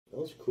That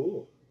was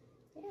cool.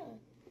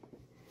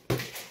 Yeah.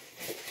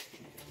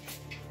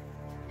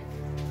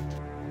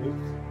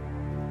 Oops.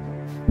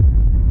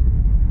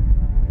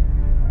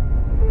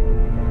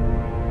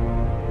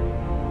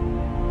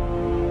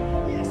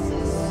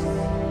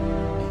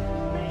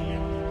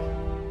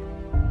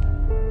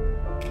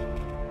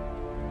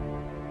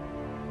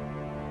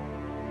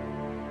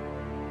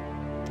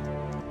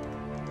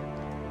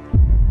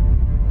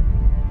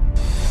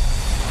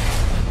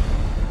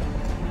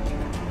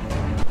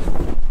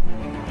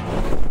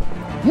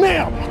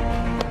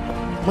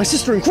 Ma'am! My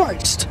sister in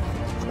Christ!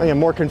 I am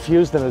more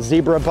confused than a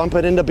zebra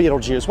bumping into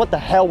Beetlejuice. What the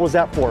hell was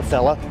that for,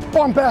 fella?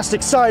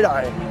 Bombastic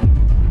side-eye!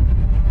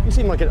 You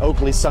seem like an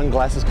Oakley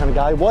sunglasses kind of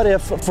guy. What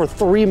if, for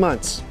 3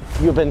 months,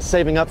 you've been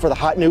saving up for the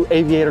hot new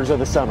aviators of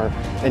the summer,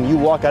 and you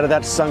walk out of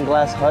that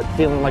sunglass hut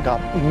feeling like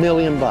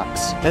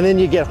 $1,000,000, and then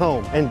you get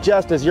home, and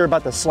just as you're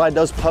about to slide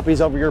those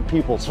puppies over your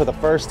pupils for the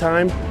first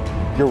time,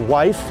 your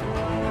wife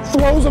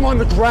throws them on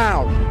the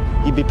ground.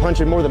 You'd be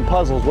punching more than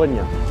puzzles, wouldn't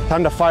you?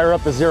 Time to fire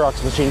up the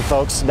Xerox machine,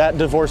 folks. That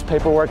divorce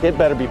paperwork, it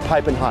better be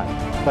piping hot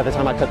by the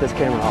time I cut this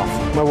camera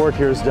off. My work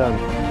here is done.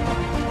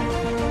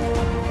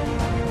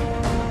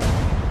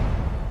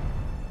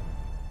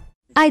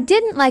 I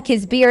didn't like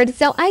his beard,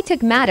 so I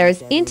took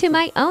matters into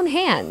my own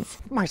hands.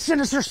 My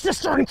sinister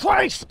sister in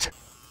Christ!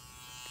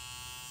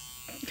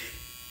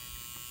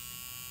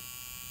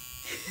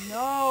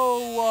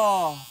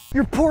 No!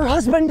 Your poor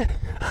husband!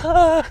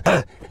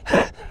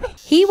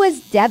 He was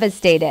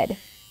devastated.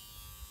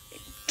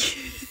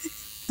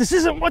 This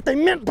isn't what they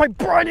meant by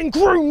bride and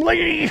groom,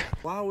 lady!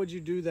 Why would you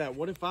do that?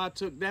 What if I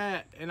took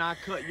that and I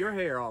cut your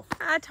hair off?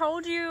 I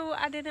told you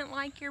I didn't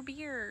like your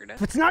beard.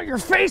 If it's not your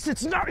face,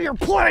 it's not your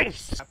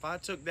place! If I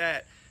took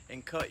that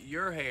and cut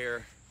your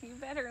hair, You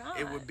better not.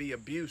 it would be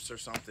abuse or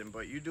something,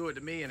 but you do it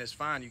to me and it's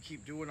fine. You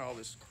keep doing all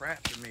this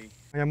crap to me.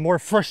 I am more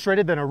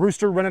frustrated than a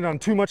rooster running on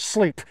too much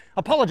sleep.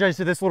 Apologize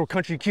to this little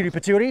country cutie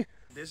patootie.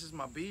 This is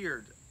my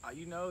beard.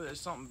 You know there's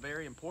something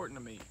very important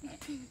to me.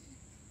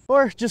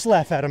 Or just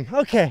laugh at him.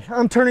 Okay,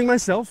 I'm turning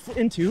myself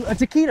into a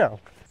taquito.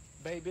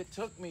 Babe, it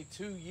took me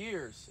 2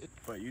 years.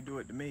 But you do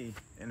it to me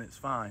and it's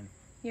fine.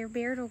 Your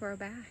beard will grow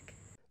back.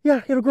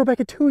 Yeah, it'll grow back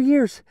in 2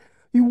 years.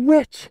 You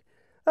witch!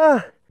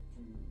 Ah.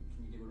 Can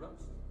you do a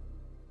roast?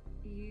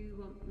 You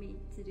want me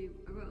to do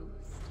a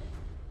roast?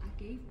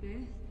 I gave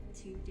birth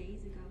 2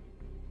 days ago.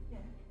 Yeah,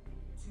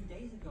 2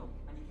 days ago,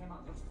 and you came out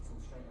of the hospital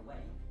straight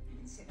away. You've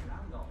been sitting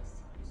around all this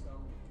time, so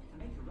I can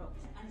make a roast.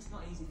 And it's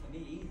not easy for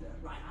me either.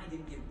 Right, I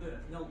didn't give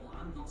birth. No, but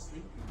I'm not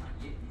sleeping like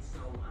you,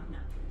 so I'm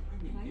not.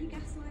 Why are you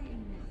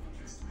gaslighting me?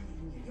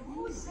 Gaslighting you. You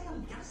always say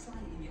I'm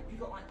gaslighting you. You've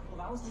got like a couple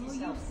of hours to Oh,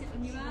 yourself. you sit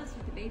on your ass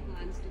with the baby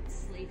line stood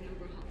slaving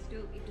over a hot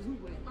stove. It doesn't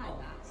work like Oh,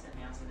 that. set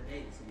me out to the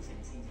baby, so you said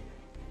it's easy.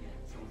 Yeah,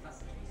 so if that's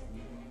the case, then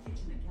you can in the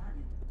kitchen then, can't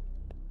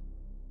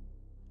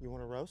you? You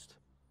want a roast?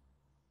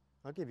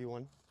 I'll give you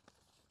one.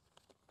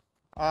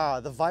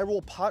 Ah, the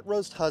viral pot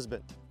roast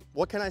husband.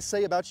 What can I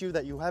say about you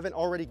that you haven't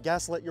already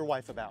gaslit your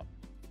wife about?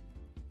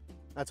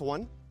 That's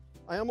one.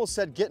 I almost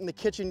said get in the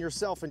kitchen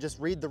yourself and just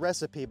read the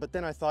recipe, but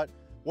then I thought,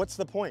 what's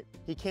the point?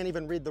 He can't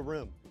even read the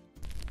room.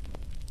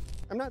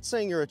 I'm not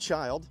saying you're a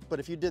child, but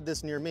if you did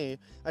this near me,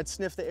 I'd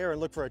sniff the air and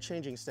look for a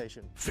changing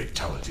station.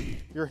 Fatality.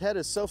 Your head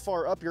is so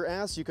far up your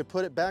ass, you could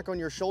put it back on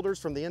your shoulders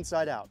from the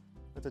inside out.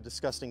 That's a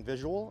disgusting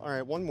visual. All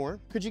right, one more.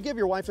 Could you give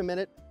your wife a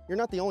minute? You're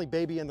not the only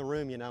baby in the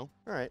room, you know.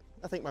 All right,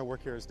 I think my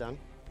work here is done.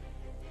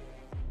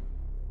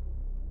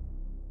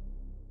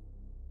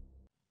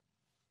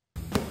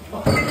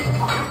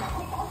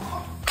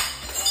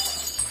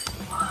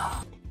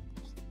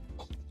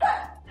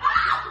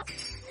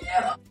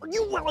 Are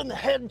you well in the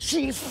head,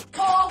 Chief?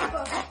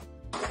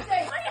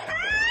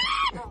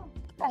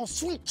 Oh,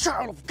 sweet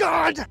child of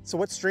God! So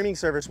what streaming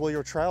service will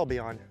your trial be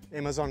on?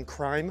 Amazon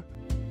Prime?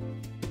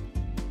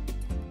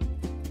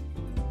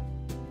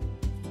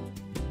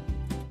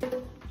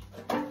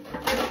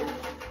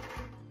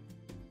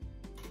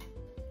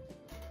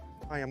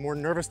 I am more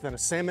nervous than a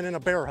salmon in a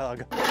bear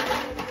hug.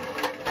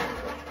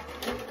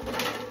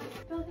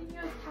 Building you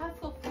a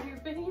castle for your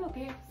video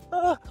games.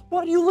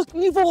 Why do you look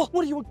evil?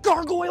 What are you, a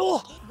gargoyle?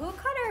 Who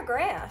cut our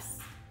grass?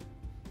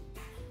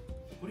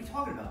 What are you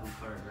talking about,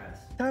 who cut our grass?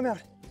 Time out.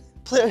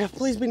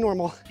 Please be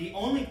normal. The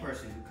only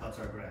person who cuts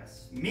our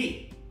grass.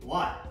 Me.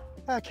 Why?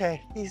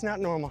 Okay, he's not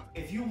normal.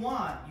 If you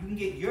want, you can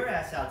get your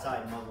ass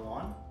outside and mow the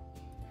lawn.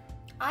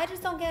 I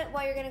just don't get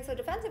why you're getting so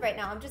defensive right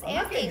now. I'm just I'm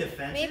not asking. getting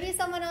defensive. Maybe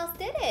someone else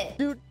did it.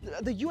 Dude,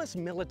 the US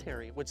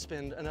military would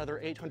spend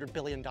another $800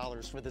 billion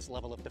for this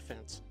level of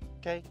defense,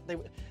 okay? They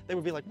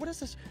would be like, what is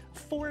this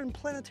foreign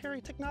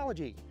planetary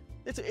technology?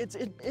 It's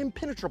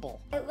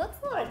impenetrable. It looks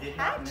a I little did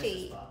not miss a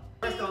patchy. spot.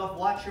 First off,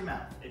 watch your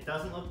mouth. It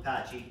doesn't look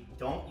patchy.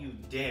 Don't you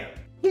dare.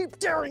 Keep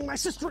daring my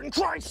sister in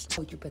Christ!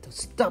 Oh, you better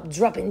stop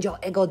dropping your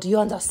ego. Do you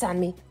understand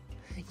me?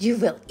 You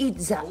will eat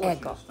the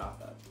ego. Stop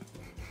that.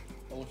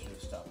 I want you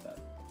to stop that.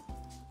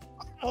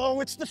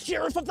 Oh, it's the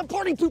sheriff of the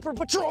Party Pooper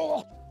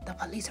Patrol! The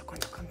police are going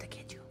to come to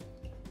get you.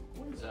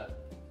 What is that?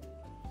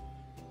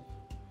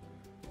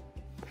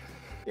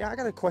 Yeah, I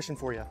got a question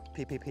for you,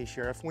 PPP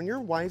Sheriff. When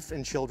your wife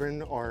and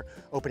children are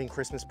opening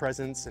Christmas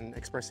presents and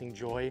expressing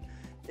joy,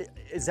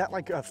 is that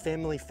like a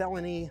family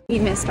felony? We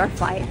missed our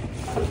flight.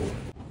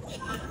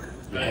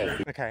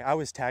 Okay, I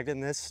was tagged in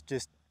this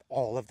just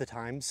all of the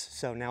times,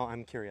 so now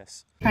I'm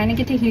curious. Trying to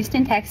get to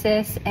Houston,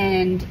 Texas,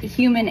 and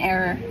human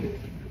error.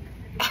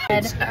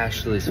 It's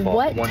Ashley's fault.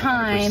 What 100%.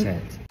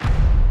 time?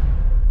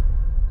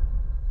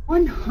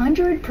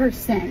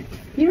 100%.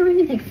 You don't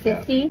even think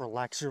 50?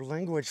 Relax your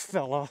language,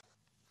 fella.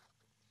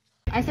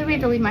 I said we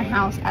had to leave my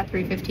house at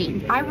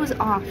 3:15. I was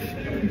off,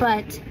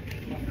 but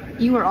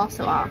you were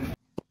also off.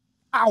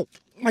 Ow!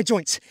 My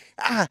joints!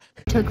 Ah!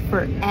 It took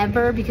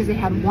forever because they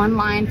had one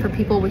line for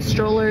people with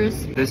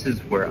strollers. This is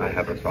where I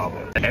have a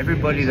problem.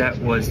 Everybody that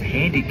was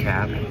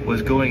handicapped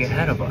was going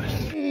ahead of us.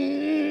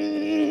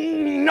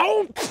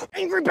 Nope!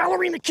 Angry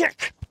ballerina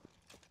kick!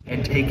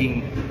 And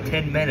taking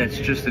 10 minutes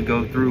just to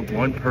go through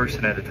one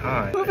person at a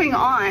time. Moving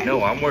on.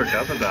 No, I'm worked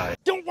up about it.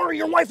 Don't worry,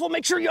 your wife will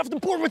make sure you have the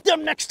board with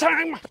them next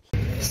time!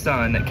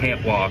 Son that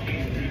can't walk,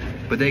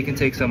 but they can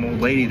take some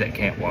old lady that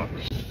can't walk.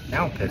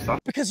 Now I'm pissed off.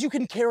 Because you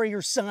can carry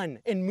your son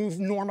and move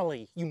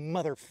normally, you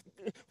mother...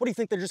 What do you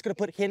think, they're just gonna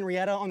put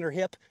Henrietta on their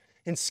hip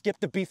and skip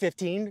the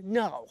B-15?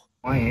 No.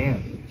 I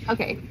am.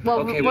 Okay,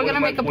 well, we're gonna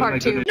make a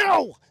part 2.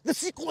 No! The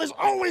sequel is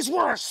always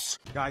worse!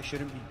 Guy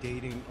shouldn't be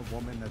dating a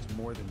woman that's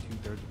more than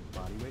 2/3 of his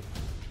body weight.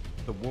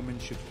 The woman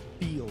should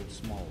feel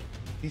smaller.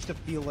 He needs to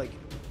feel like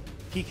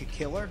he could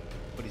kill her,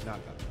 but he's not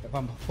gonna. If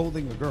I'm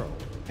holding a girl,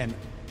 and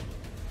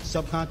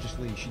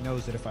subconsciously she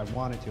knows that if I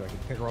wanted to, I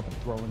could pick her up and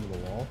throw her into the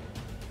wall,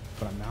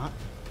 but I'm not,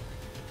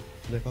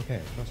 like, okay,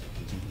 I trust him,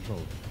 he's in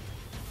control.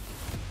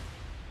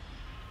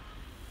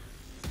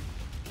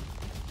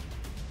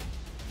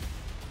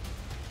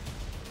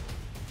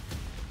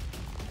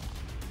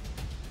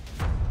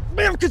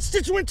 Ma'am,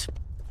 constituent!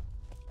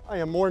 I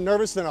am more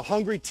nervous than a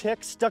hungry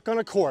tick stuck on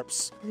a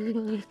corpse.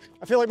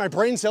 I feel like my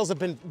brain cells have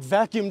been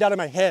vacuumed out of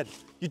my head.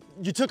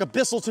 You took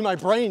abyssal to my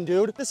brain,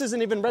 dude. This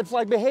isn't even red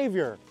flag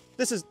behavior.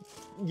 This is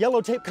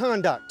yellow tape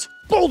conduct.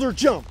 Boulder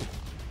jump!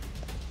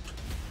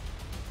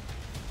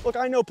 Look,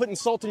 I know putting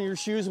salt in your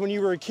shoes when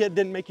you were a kid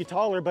didn't make you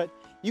taller, but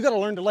you gotta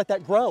learn to let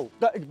that grow.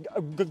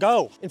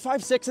 Go. And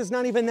 5'6" is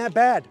not even that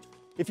bad.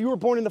 If you were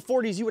born in the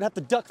 40s, you would have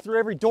to duck through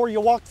every door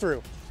you walk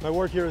through. My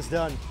work here is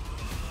done.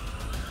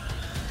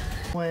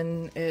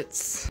 When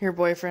it's your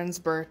boyfriend's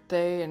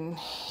birthday and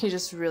he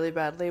just really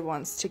badly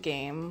wants to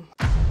game,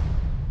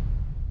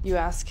 you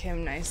ask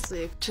him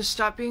nicely to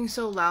stop being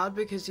so loud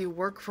because you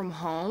work from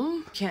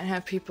home. You can't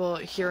have people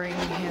hearing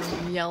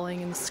him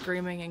yelling and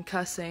screaming and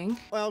cussing.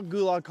 Well,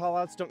 gulag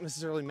callouts don't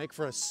necessarily make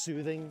for a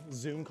soothing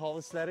Zoom call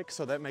aesthetic,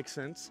 so that makes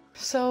sense.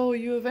 So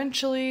you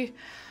eventually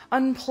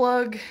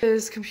unplug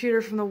his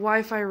computer from the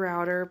Wi-Fi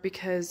router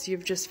because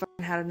you've just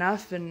fucking had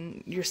enough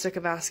and you're sick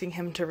of asking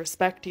him to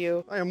respect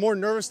you. I am more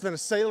nervous than a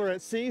sailor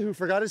at sea who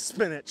forgot his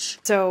spinach.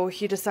 So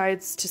he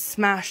decides to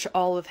smash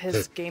all of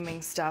his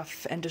gaming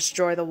stuff and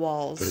destroy the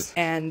walls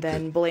and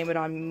then blame it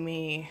on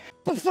me.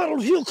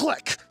 Befuddled heel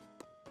click!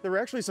 There were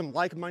actually some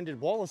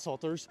like-minded wall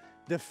assaulters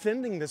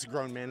defending this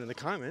grown man in the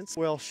comments.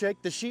 Well,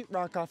 shake the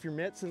sheetrock off your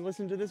mitts and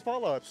listen to this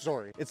follow-up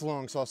story. It's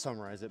long, so I'll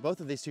summarize it.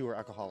 Both of these two were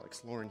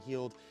alcoholics. Lauren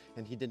healed,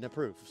 and he didn't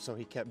approve, so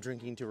he kept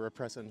drinking to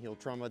repress unhealed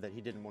trauma that he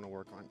didn't want to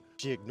work on.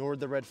 She ignored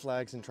the red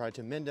flags and tried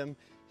to mend him.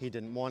 He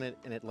didn't want it,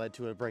 and it led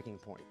to a breaking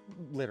point,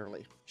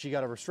 literally. She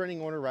got a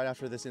restraining order right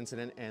after this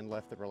incident and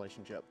left the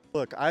relationship.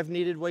 Look, I've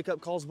needed wake-up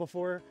calls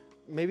before.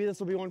 Maybe this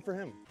will be one for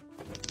him.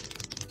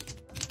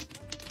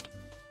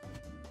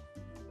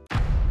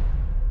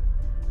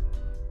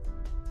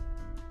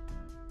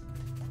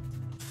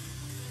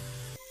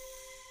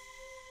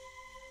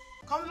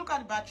 Come look at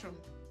the bathroom.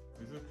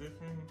 Is it this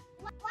one?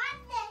 What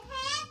the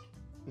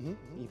heck?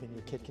 Even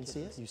your kid can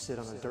see it. You sit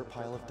on a dirt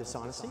pile of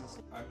dishonesty.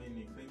 I mean,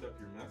 you cleaned up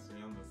your mess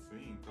around the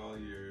sink, all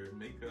your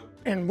makeup.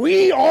 And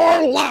we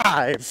are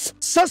live!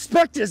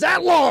 Suspect is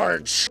at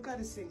large! Look at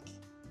the sink.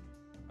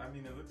 I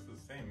mean, it looks the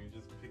same. You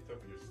just picked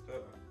up your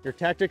stuff. Your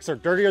tactics are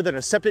dirtier than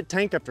a septic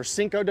tank after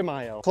Cinco de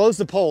Mayo. Close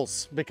the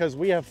polls, because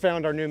we have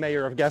found our new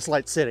mayor of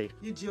Gaslight City.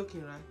 You're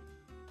joking, right?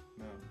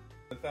 No.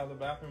 That's how the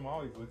bathroom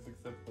always looks,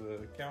 except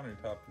the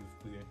countertop is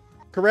clear.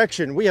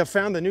 Correction, we have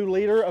found the new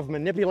leader of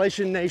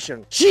Manipulation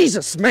Nation.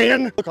 Jesus,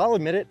 man! Look, I'll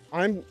admit it,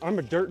 I'm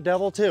a dirt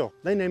devil too.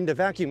 They named a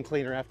vacuum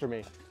cleaner after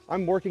me.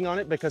 I'm working on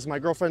it because my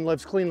girlfriend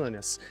loves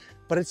cleanliness.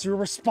 But it's your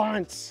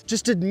response.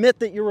 Just admit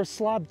that you're a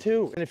slob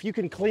too. And if you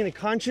can clean a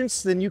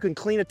conscience, then you can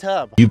clean a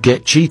tub. You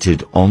get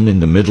cheated on in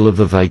the middle of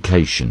a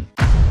vacation.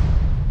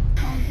 Don't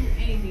do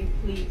anything,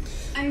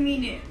 please. I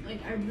mean it.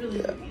 Like, I really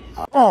mean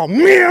it. Oh,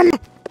 ma'am!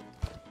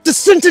 The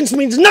sentence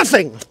means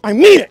nothing! I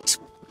mean it!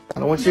 I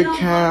don't want your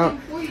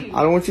account.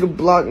 I don't want you to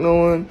block no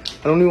one.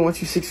 I don't even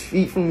want you 6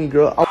 feet from me,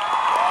 girl.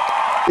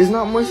 There's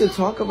not much to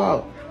talk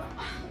about.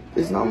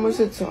 There's not much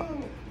to talk.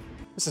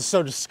 This is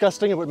so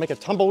disgusting, it would make a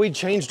tumbleweed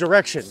change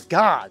direction.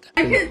 God.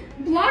 I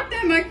could block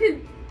them, I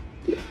could...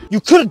 You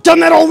could have done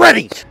that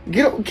already!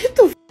 Get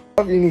the f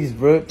off your knees,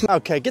 bro.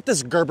 Okay, get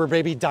this Gerber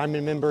baby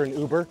diamond member in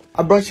Uber.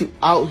 I brought you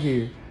out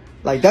here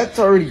Like, that's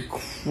already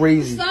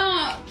crazy.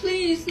 Stop,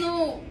 please,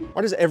 no.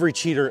 Why does every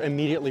cheater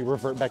immediately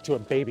revert back to a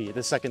baby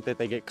the second that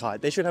they get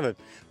caught? They should have a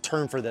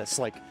term for this,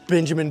 like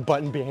Benjamin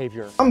Button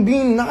behavior. I'm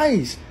being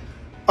nice.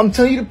 I'm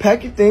telling you to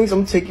pack your things. I'm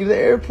gonna take you to the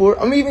airport.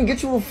 I'm gonna even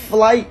get you a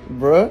flight,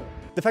 bruh.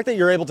 The fact that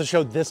you're able to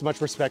show this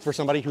much respect for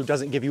somebody who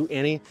doesn't give you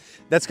any,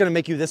 that's gonna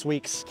make you this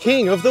week's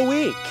King of the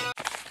Week.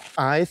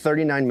 I,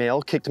 39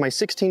 male, kicked my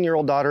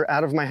 16-year-old daughter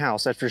out of my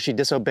house after she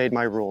disobeyed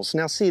my rules.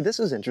 Now see, this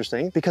is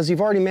interesting because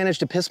you've already managed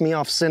to piss me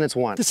off sentence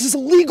one. This is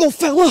illegal,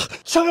 fella!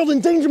 Child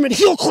endangerment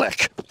heel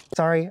click!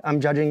 Sorry,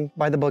 I'm judging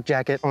by the book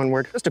jacket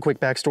onward. Just a quick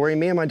backstory,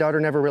 me and my daughter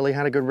never really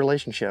had a good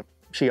relationship.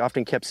 She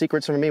often kept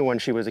secrets from me when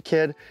she was a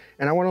kid,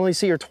 and I would only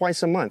see her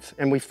twice a month,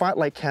 and we fought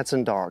like cats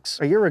and dogs.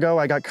 A year ago,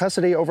 I got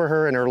custody over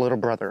her and her little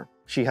brother.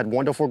 She had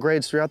wonderful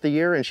grades throughout the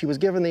year, and she was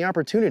given the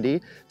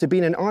opportunity to be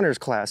in an honors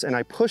class, and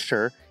I pushed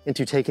her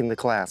into taking the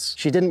class.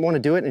 She didn't want to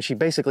do it, and she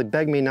basically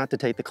begged me not to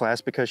take the class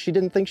because she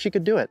didn't think she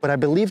could do it. But I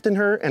believed in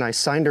her, and I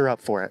signed her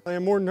up for it. I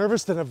am more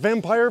nervous than a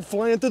vampire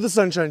flying through the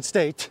Sunshine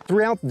State.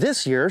 Throughout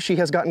this year, she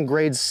has gotten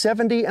grades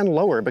 70 and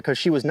lower because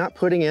she was not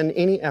putting in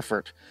any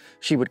effort.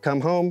 She would come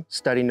home,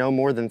 study no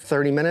more than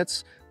 30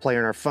 minutes, play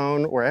on her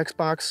phone or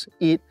Xbox,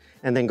 eat,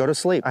 and then go to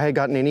sleep. I had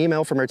gotten an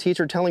email from her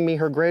teacher telling me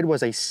her grade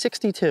was a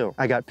 62.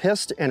 I got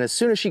pissed, and as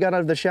soon as she got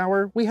out of the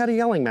shower, we had a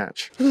yelling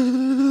match.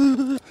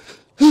 I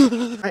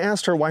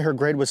asked her why her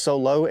grade was so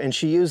low, and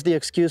she used the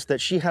excuse that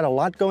she had a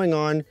lot going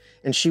on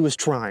and she was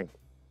trying.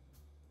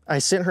 I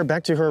sent her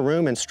back to her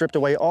room and stripped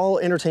away all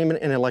entertainment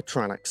and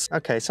electronics.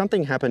 Okay,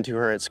 something happened to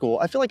her at school.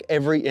 I feel like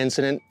every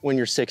incident when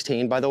you're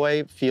 16, by the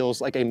way, feels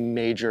like a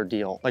major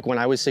deal. Like when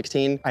I was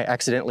 16, I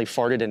accidentally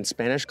farted in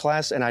Spanish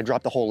class and I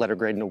dropped the whole letter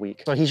grade in a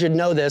week. So he should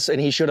know this and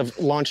he should have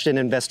launched an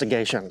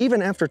investigation.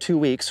 Even after 2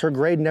 weeks, her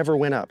grade never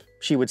went up.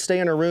 She would stay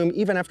in her room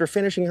even after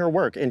finishing her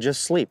work and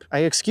just sleep. I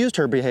excused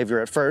her behavior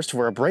at first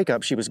for a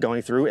breakup she was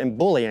going through and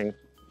bullying.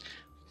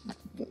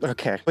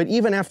 Okay, but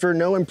even after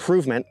no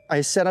improvement,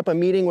 I set up a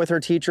meeting with her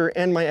teacher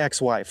and my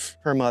ex-wife,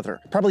 her mother.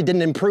 Probably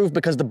didn't improve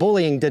because the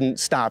bullying didn't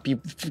stop.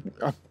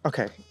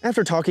 Okay.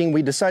 After talking,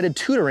 we decided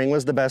tutoring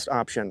was the best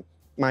option.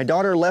 My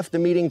daughter left the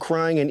meeting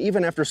crying and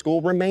even after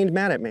school remained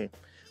mad at me.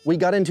 We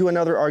got into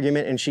another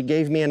argument and she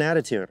gave me an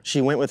attitude.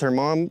 She went with her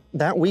mom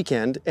that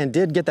weekend and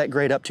did get that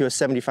grade up to a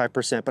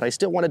 75%, but I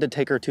still wanted to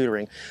take her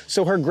tutoring.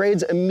 So her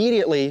grades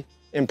immediately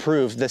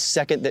improved the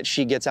second that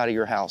she gets out of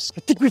your house. I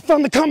think we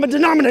found the common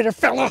denominator,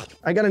 fella!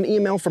 I got an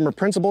email from her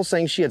principal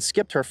saying she had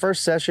skipped her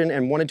first session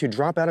and wanted to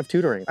drop out of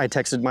tutoring. I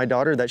texted my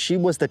daughter that she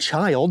was the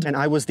child and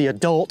I was the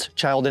adult.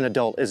 Child and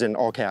adult is in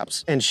all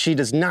caps. And she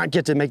does not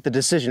get to make the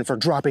decision for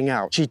dropping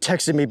out. She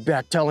texted me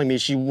back telling me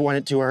she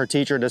went to her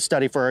teacher to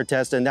study for her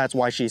test and that's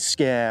why she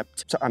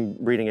skipped. So I'm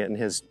reading it in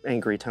his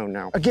angry tone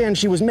now. Again,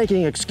 she was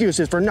making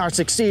excuses for not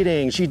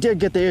succeeding. She did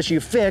get the issue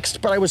fixed,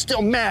 but I was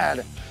still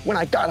mad when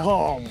I got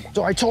home.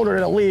 So I told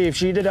her to leave.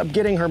 She ended up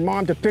getting her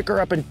mom to pick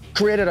her up and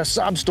created a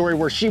sob story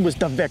where she was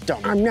the victim.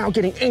 I'm now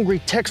getting angry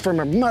texts from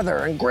her mother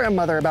and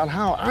grandmother about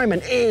how I'm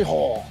an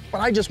a-hole.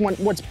 But I just want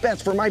what's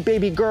best for my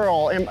baby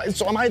girl.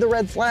 So am I the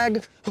red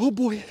flag? Oh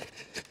boy,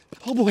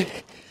 oh boy.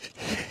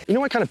 You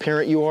know what kind of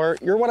parent you are?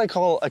 You're what I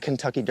call a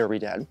Kentucky Derby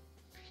dad.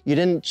 You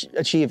didn't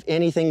achieve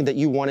anything that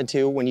you wanted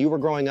to when you were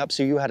growing up,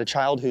 so you had a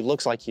child who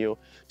looks like you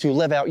to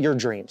live out your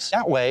dreams.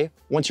 That way,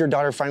 once your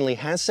daughter finally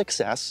has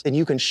success, then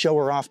you can show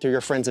her off to your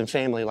friends and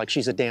family like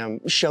she's a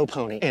damn show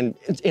pony. And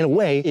in a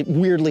way, it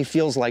weirdly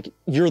feels like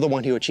you're the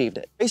one who achieved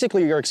it.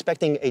 Basically, you're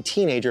expecting a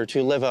teenager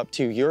to live up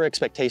to your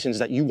expectations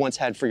that you once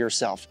had for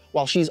yourself,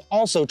 while she's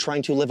also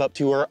trying to live up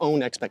to her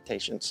own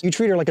expectations. You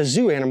treat her like a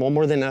zoo animal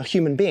more than a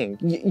human being.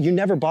 You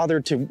never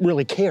bothered to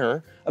really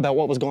care about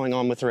what was going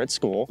on with her at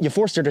school. You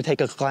forced her to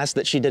take a class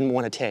that she didn't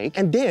want to take,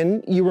 and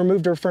then you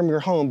removed her from your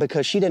home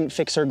because she didn't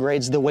fix her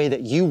grades the way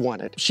that you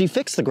wanted. She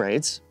fixed the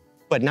grades,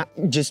 but not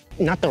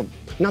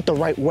the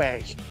right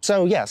way.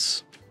 So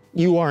yes,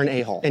 you are an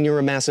a-hole, and you're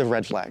a massive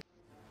red flag.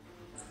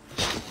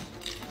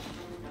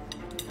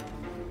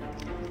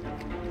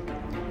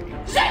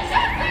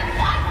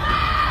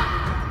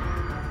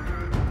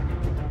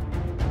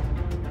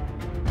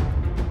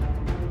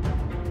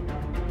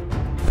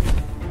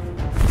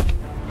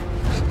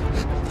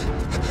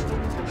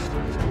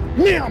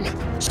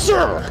 Ma'am,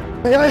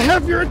 sir, may I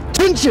have your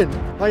attention?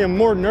 I am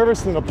more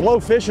nervous than a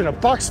blowfish in a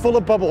box full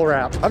of bubble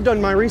wrap. I've done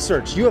my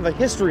research. You have a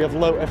history of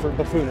low effort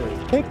buffoonery.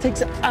 Cake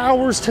takes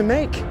hours to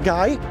make,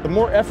 guy. The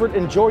more effort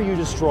and joy you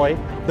destroy,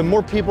 the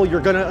more people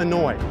you're gonna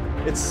annoy.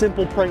 It's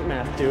simple prank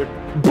math, dude.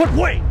 But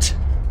wait!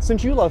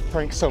 Since you love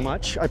pranks so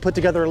much, I put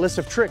together a list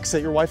of tricks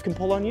that your wife can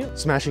pull on you.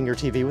 Smashing your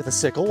TV with a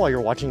sickle while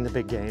you're watching the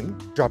big game,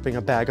 dropping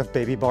a bag of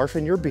baby barf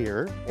in your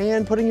beer,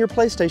 and putting your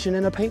PlayStation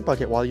in a paint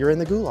bucket while you're in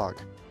the gulag.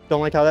 Don't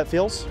like how that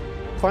feels?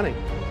 Funny.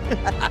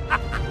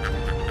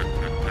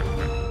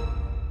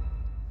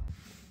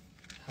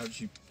 How'd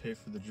you pay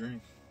for the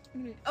drink?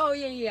 Oh,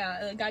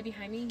 yeah. The guy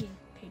behind me, he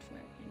paid for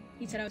it.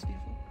 He said I was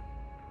beautiful.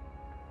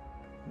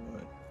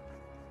 What?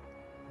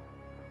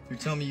 You're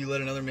telling me you let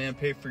another man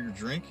pay for your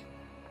drink?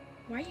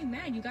 Why are you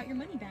mad? You got your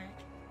money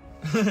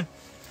back.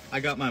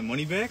 I got my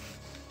money back?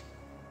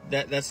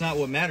 That's not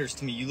what matters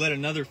to me. You let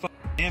another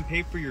man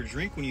pay for your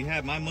drink when you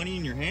have my money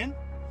in your hand?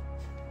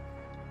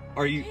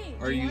 Are you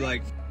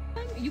like...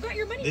 You got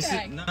your money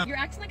back. You're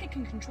acting like I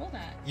can control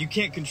that. You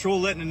can't control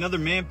letting another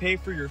man pay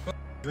for your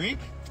drink?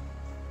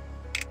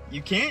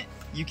 You can't?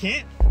 You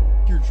can't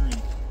your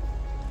drink.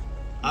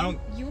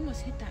 You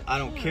almost hit that car. I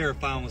don't care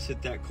if I almost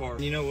hit that car.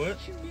 You know what?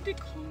 You need to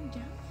calm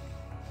down.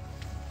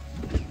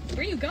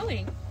 Where are you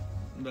going?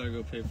 I'm about to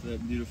go pay for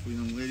that beautiful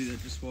young lady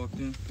that just walked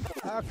in.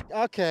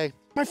 Okay.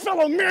 My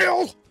fellow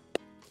male!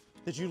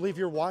 Did you leave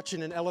your watch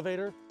in an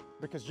elevator?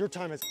 Because your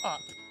time is up.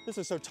 This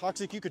is so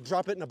toxic you could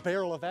drop it in a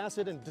barrel of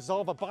acid and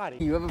dissolve a body.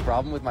 You have a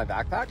problem with my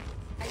backpack?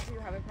 I do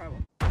have a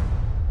problem.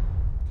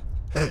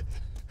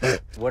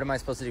 What am I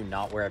supposed to do,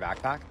 not wear a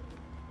backpack?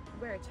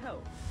 Wear a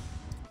tote.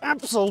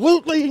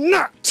 Absolutely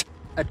not!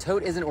 A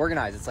tote isn't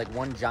organized. It's like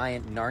one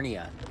giant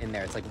Narnia in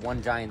there. It's like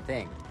one giant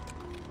thing.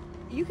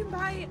 You can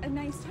buy a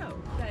nice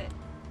tote that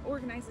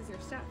organizes your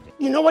stuff.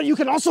 You know what? You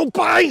can also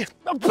buy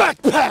a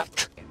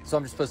backpack! So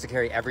I'm just supposed to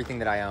carry everything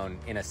that I own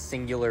in a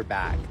singular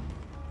bag.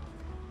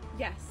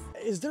 Yes.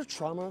 Is there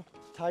trauma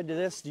tied to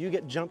this? Do you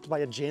get jumped by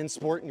a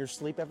JanSport in your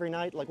sleep every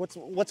night? Like,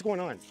 what's going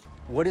on?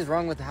 What is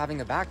wrong with having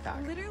a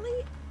backpack?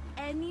 Literally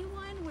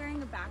anyone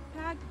wearing a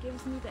backpack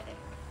gives me the ick.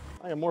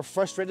 I am more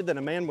frustrated than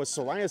a man with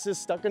psoriasis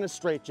stuck in a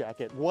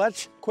straitjacket.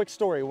 What? Quick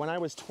story, when I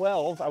was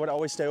 12, I would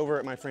always stay over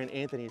at my friend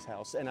Anthony's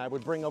house, and I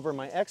would bring over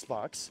my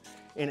Xbox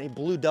in a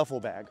blue duffel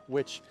bag,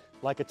 which,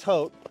 like a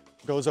tote,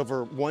 goes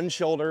over one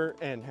shoulder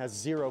and has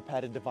 0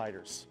 padded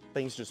dividers.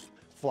 Things just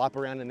flop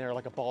around in there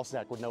like a ball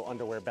sack with no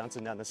underwear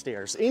bouncing down the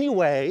stairs.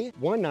 Anyway,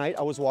 one night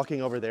I was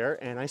walking over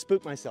there and I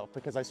spooked myself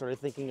because I started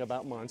thinking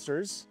about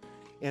monsters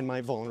and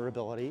my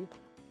vulnerability.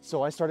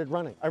 So I started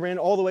running. I ran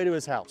all the way to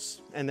his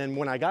house. And then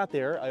when I got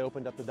there, I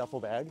opened up the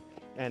duffel bag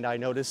and I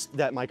noticed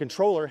that my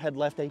controller had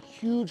left a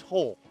huge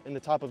hole in the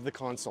top of the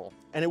console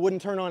and it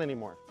wouldn't turn on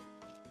anymore.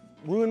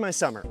 Ruined my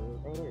summer.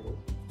 Oh, there it is.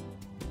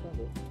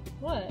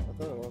 What? I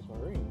thought I lost my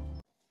ring.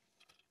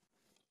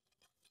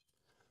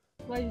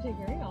 Why did you take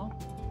your ring off?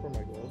 For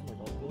my gloves, my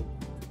golf glove.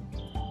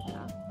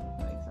 Yeah,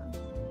 that makes sense.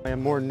 I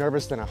am more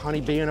nervous than a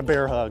honeybee in a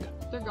bear hug.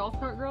 Is there golf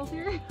cart girls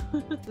here?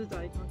 This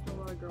daddy talks to a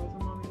lot of girls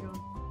and mommy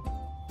going.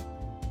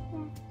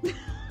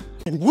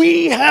 And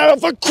we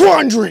have a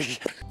quandary!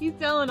 He's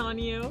telling on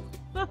you.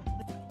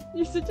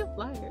 You're such a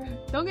liar.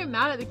 Don't get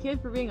mad at the kid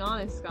for being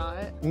honest, Scott.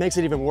 It makes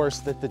it even worse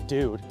that the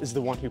dude is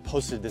the one who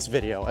posted this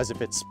video as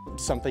if it's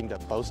something to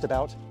boast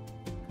about.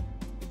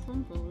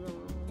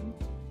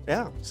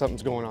 Yeah,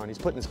 something's going on. He's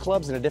putting his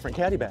clubs in a different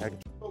caddy bag.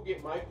 Go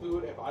get my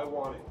food if I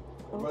want it.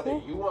 Okay.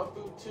 Whether you want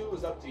food too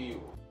is up to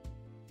you.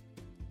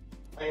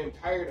 I am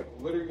tired of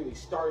literally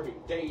starving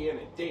day in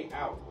and day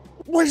out.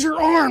 Where's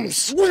your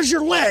arms? Where's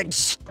your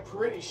legs? I'm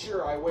pretty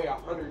sure I weigh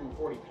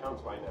 140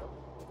 pounds by now.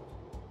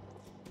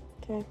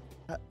 Okay.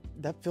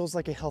 That feels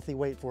like a healthy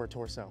weight for a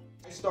torso.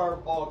 I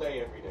starve all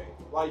day every day,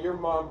 while your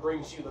mom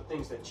brings you the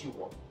things that you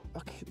want.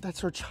 Okay, that's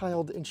her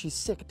child and she's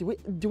sick.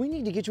 Do we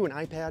need to get you an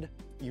iPad,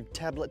 you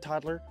tablet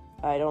toddler?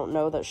 I don't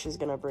know that she's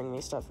gonna bring me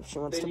stuff if she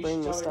wants to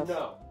bring me stuff.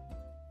 No.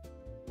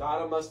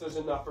 Not unless there's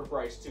enough for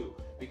Bryce too,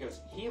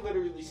 because he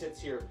literally sits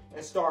here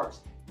and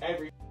starves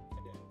every day.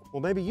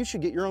 Well, maybe you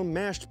should get your own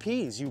mashed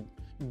peas, you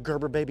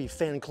Gerber Baby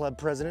fan club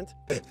president.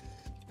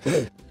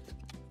 And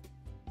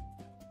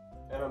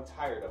I'm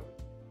tired of it.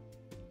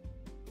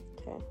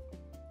 Okay.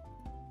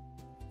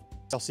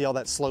 I'll see all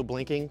that slow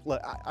blinking.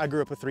 Look, I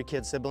grew up with 3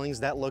 kid siblings.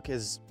 That look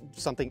is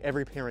something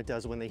every parent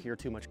does when they hear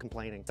too much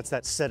complaining. That's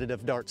that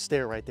sedative dart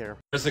stare right there.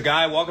 There's a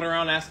guy walking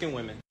around asking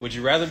women, would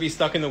you rather be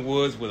stuck in the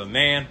woods with a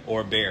man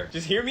or a bear?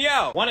 Just hear me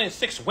out. 1 in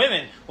 6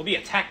 women will be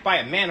attacked by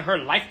a man in her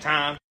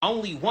lifetime.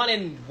 Only 1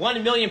 in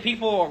 1 million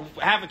people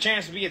have a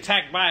chance to be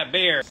attacked by a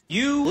bear.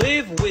 You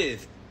live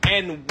with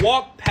and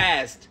walk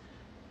past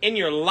in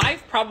your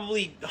life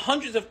probably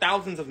hundreds of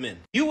thousands of men.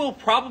 You will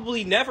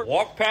probably never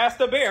walk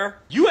past a bear.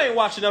 You ain't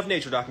watched enough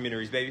nature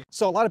documentaries, baby.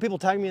 So a lot of people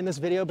tag me in this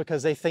video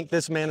because they think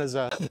this man is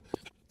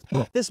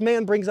this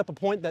man brings up a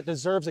point that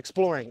deserves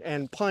exploring,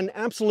 and pun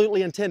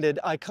absolutely intended,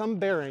 I come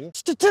bearing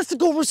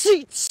statistical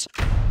receipts.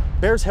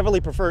 Bears heavily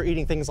prefer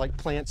eating things like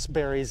plants,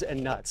 berries,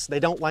 and nuts. They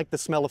don't like the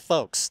smell of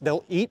folks.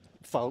 They'll eat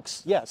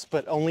folks, yes,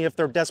 but only if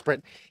they're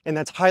desperate, and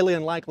that's highly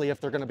unlikely if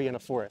they're gonna be in a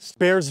forest.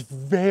 Bears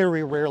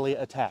very rarely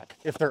attack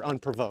if they're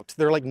unprovoked.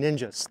 They're like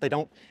ninjas. They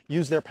don't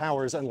use their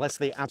powers unless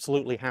they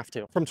absolutely have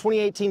to. From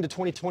 2018 to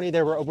 2020,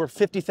 there were over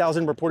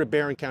 50,000 reported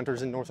bear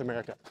encounters in North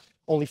America.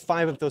 Only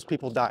 5 of those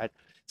people died.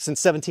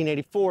 Since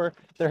 1784,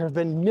 there have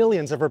been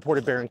millions of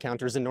reported bear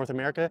encounters in North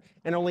America,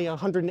 and only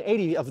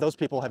 180 of those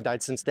people have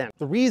died since then.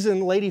 The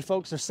reason lady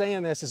folks are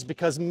saying this is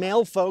because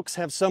male folks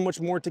have so much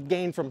more to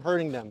gain from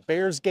hurting them.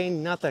 Bears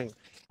gain nothing,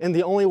 and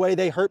the only way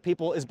they hurt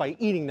people is by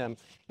eating them,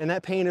 and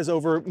that pain is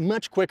over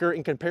much quicker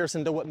in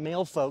comparison to what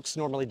male folks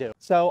normally do.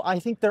 So I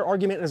think their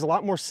argument is a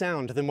lot more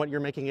sound than what you're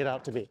making it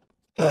out to be.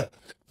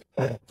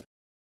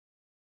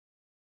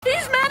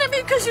 He's mad at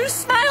me because you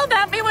smiled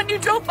at me when you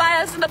drove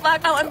by us in the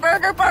Black Mountain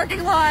Burger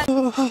parking lot.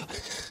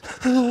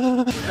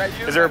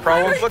 Is there a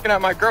problem? Looking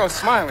at my girl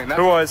smiling.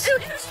 Who was?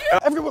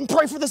 Everyone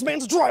pray for this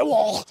man's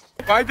drywall.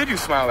 Why did you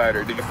smile at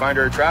her? Did you find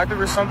her attractive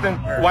or something?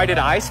 Why did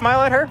I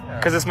smile at her?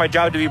 Because it's my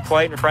job to be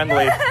polite and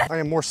friendly. I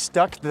am more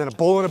stuck than a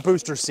bull in a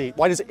booster seat.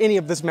 Why does any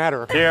of this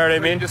matter? You know what I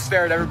You mean? just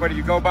stare at everybody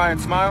you go by and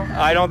smile?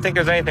 I don't think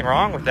there's anything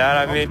wrong with that.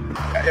 I mean,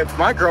 If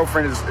my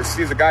girlfriend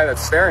sees a guy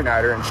that's staring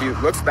at her and she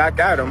looks back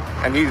at him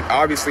and he's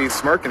obviously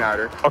smirking at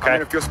her, okay. I'm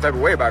gonna feel some type of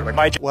way about it.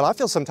 Like, Well, I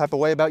feel some type of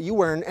way about you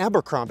wearing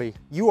Abercrombie.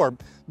 You are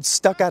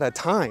stuck out of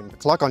time.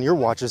 Clock on your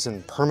watch is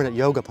in permanent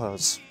yoga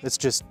pose. It's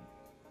just...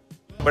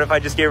 what if I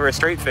just gave her a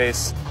straight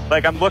face?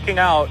 Like, I'm looking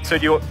out, so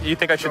do you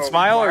think I should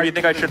smile or do you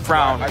think I should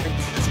frown? I think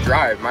you should just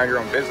drive, mind your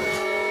own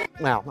business.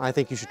 Wow, I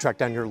think you should track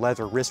down your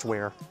leather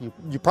wristwear.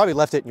 You probably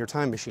left it in your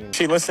time machine.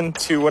 She listened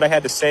to what I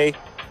had to say,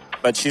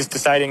 but she's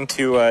deciding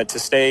to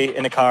stay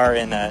in the car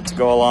and to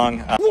go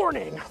along.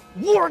 Warning!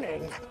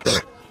 Warning!